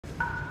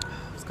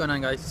going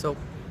on, guys? So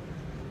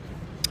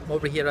I'm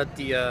over here at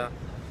the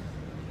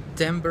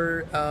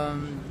Denver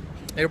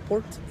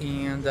airport,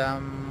 and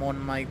I'm on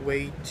my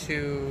way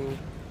to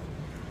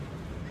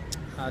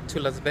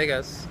Las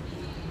Vegas.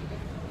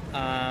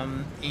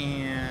 And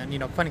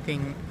funny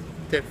thing,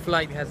 the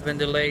flight has been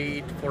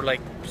delayed for like,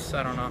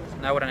 I don't know,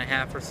 an hour and a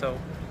half or so.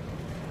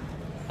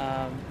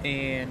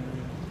 And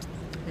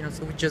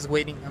so we're just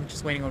waiting. I'm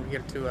just waiting over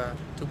here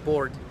to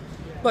board.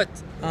 But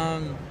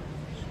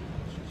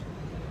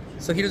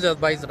so here's the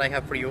advice that I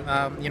have for you.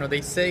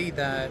 They say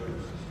that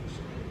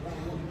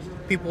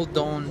people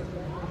don't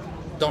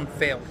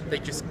fail; they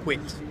just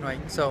quit,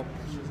 right? So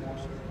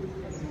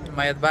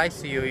my advice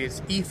to you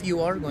is, if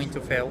you are going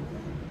to fail,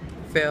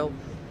 fail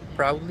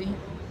proudly,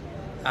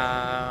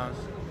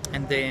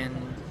 and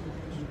then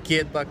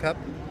get back up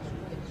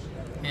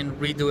and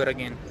redo it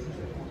again.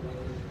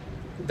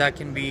 That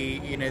can be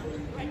in a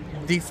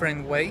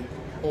different way,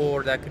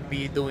 or that could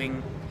be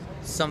doing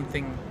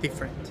something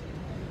different.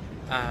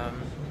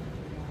 Um,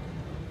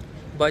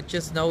 but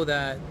just know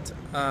that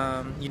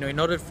in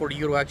order for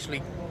you to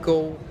actually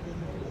go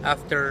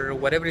after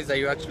whatever it is that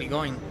you're actually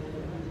going,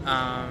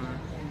 um,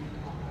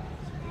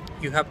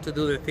 you have to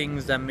do the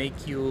things that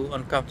make you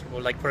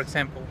uncomfortable. Like, for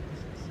example,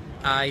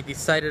 I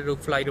decided to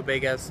fly to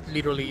Vegas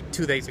literally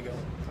 2 days ago,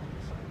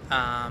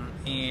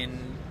 and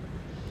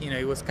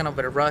it was kind of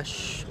a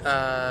rush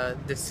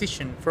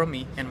decision from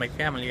me and my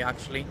family,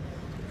 actually.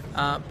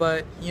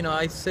 But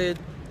I said,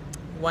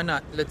 why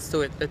not? Let's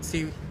do it. Let's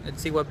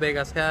see what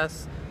Vegas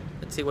has.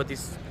 Let's see what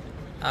this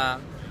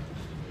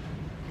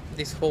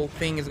whole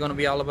thing is gonna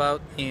be all about.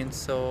 And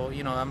so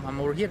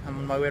I'm over here. I'm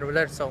on my way over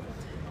there. So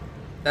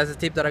that's the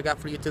tip that I got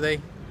for you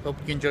today. Hope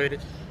you enjoyed it.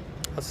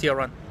 I'll see you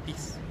around.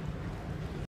 Peace.